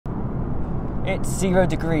It's 0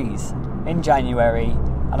 degrees in January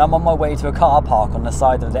and I'm on my way to a car park on the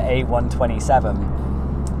side of the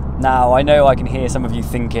A127. Now, I know I can hear some of you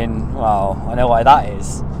thinking, well, I know why that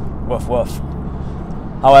is. Woof woof.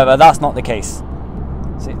 However, that's not the case.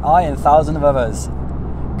 See, I and thousands of others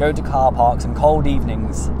go to car parks on cold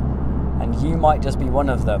evenings, and you might just be one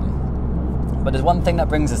of them. But there's one thing that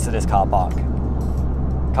brings us to this car park.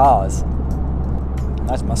 Cars.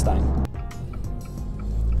 Nice Mustang.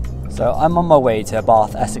 So I'm on my way to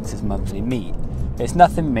Abarth Essex's monthly meet. It's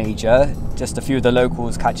nothing major, just a few of the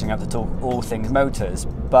locals catching up to talk all things motors,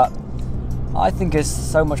 but I think it's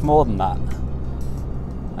so much more than that.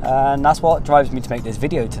 And that's what drives me to make this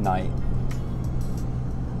video tonight.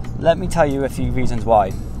 Let me tell you a few reasons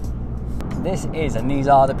why. This is and these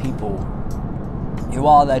are the people who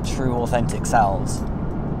are their true authentic selves.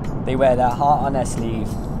 They wear their heart on their sleeve,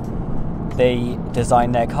 they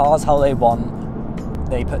design their cars how they want,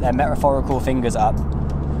 they put their metaphorical fingers up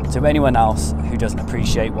to anyone else who doesn't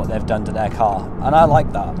appreciate what they've done to their car, and I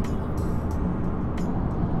like that.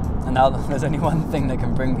 And now there's only one thing that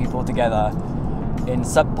can bring people together in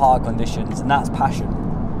subpar conditions, and that's passion,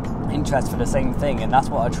 interest for the same thing, and that's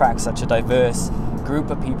what attracts such a diverse group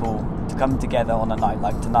of people to come together on a night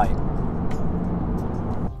like tonight.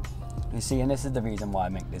 You see, and this is the reason why I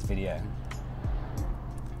make this video.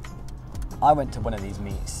 I went to one of these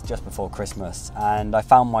meets just before Christmas and I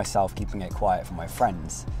found myself keeping it quiet from my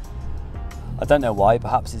friends. I don't know why,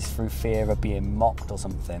 perhaps it's through fear of being mocked or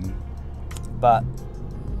something, but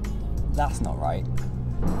that's not right.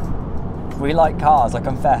 We like cars, I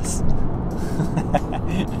confess.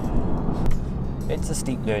 It's a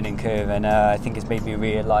steep learning curve, and I think it's made me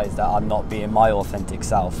realise that I'm not being my authentic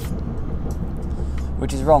self.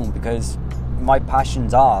 Which is wrong, because my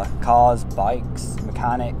passions are cars, bikes,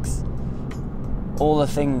 mechanics, all the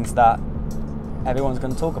things that everyone's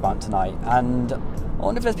going to talk about tonight. And I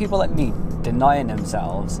wonder if there's people like me denying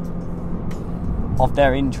themselves of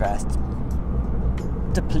their interests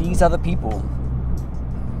to please other people.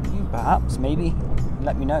 Perhaps, maybe,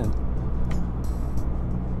 let me know.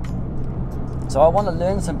 So I want to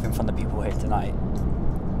learn something from the people here tonight.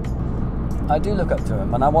 I do look up to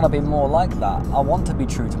them and I want to be more like that. I want to be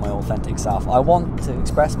true to my authentic self. I want to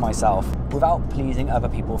express myself without pleasing other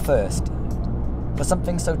people first. For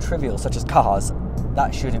something so trivial such as cars,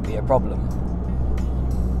 that shouldn't be a problem.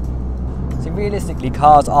 See, realistically,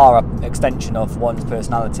 cars are an extension of one's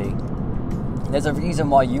personality. There's a reason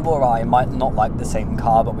why you or I might not like the same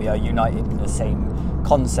car, but we are united in the same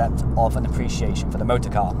concept of an appreciation for the motor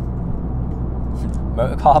car.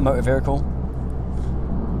 Motor car, motor vehicle.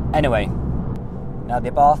 Anyway, now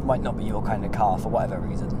the Abarth might not be your kind of car for whatever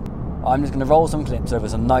reason. I'm just going to roll some clips over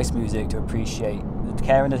some nice music to appreciate the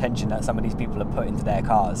care and attention that some of these people have put into their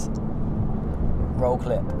cars. Roll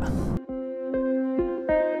clip.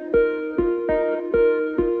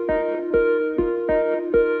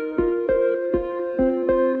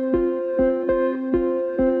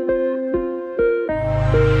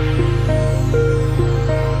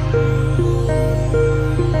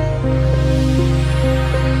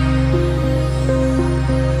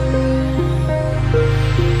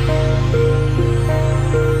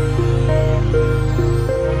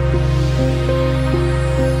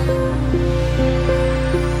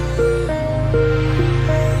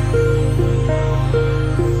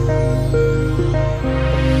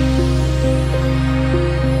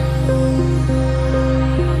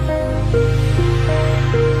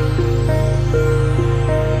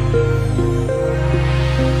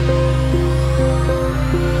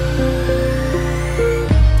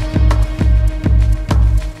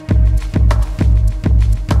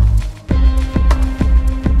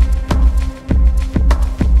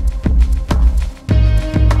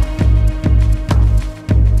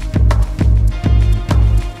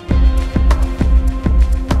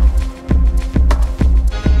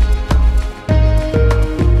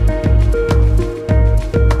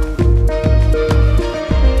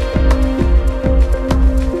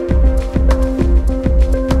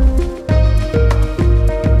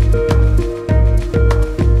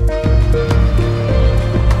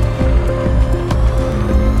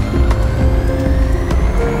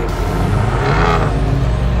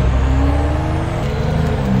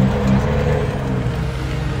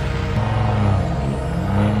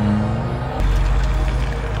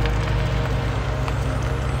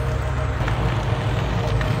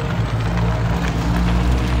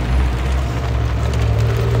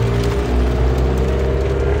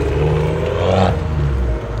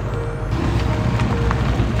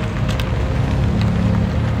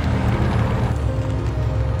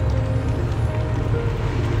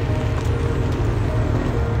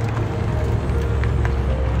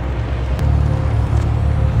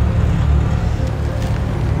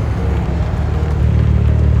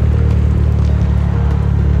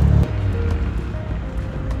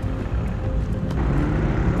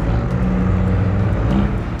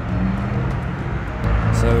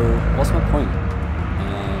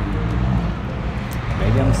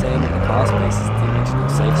 I'm saying that the car space is the original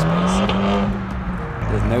safe space.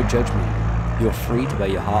 There's no judgment. You're free to wear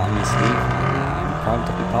your heart on your sleeve, and I'm proud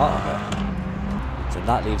to be part of it. So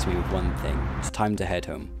that leaves me with one thing. It's time to head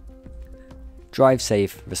home. Drive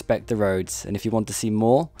safe, respect the roads, and if you want to see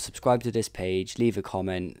more, subscribe to this page, leave a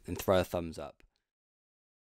comment, and throw a thumbs up.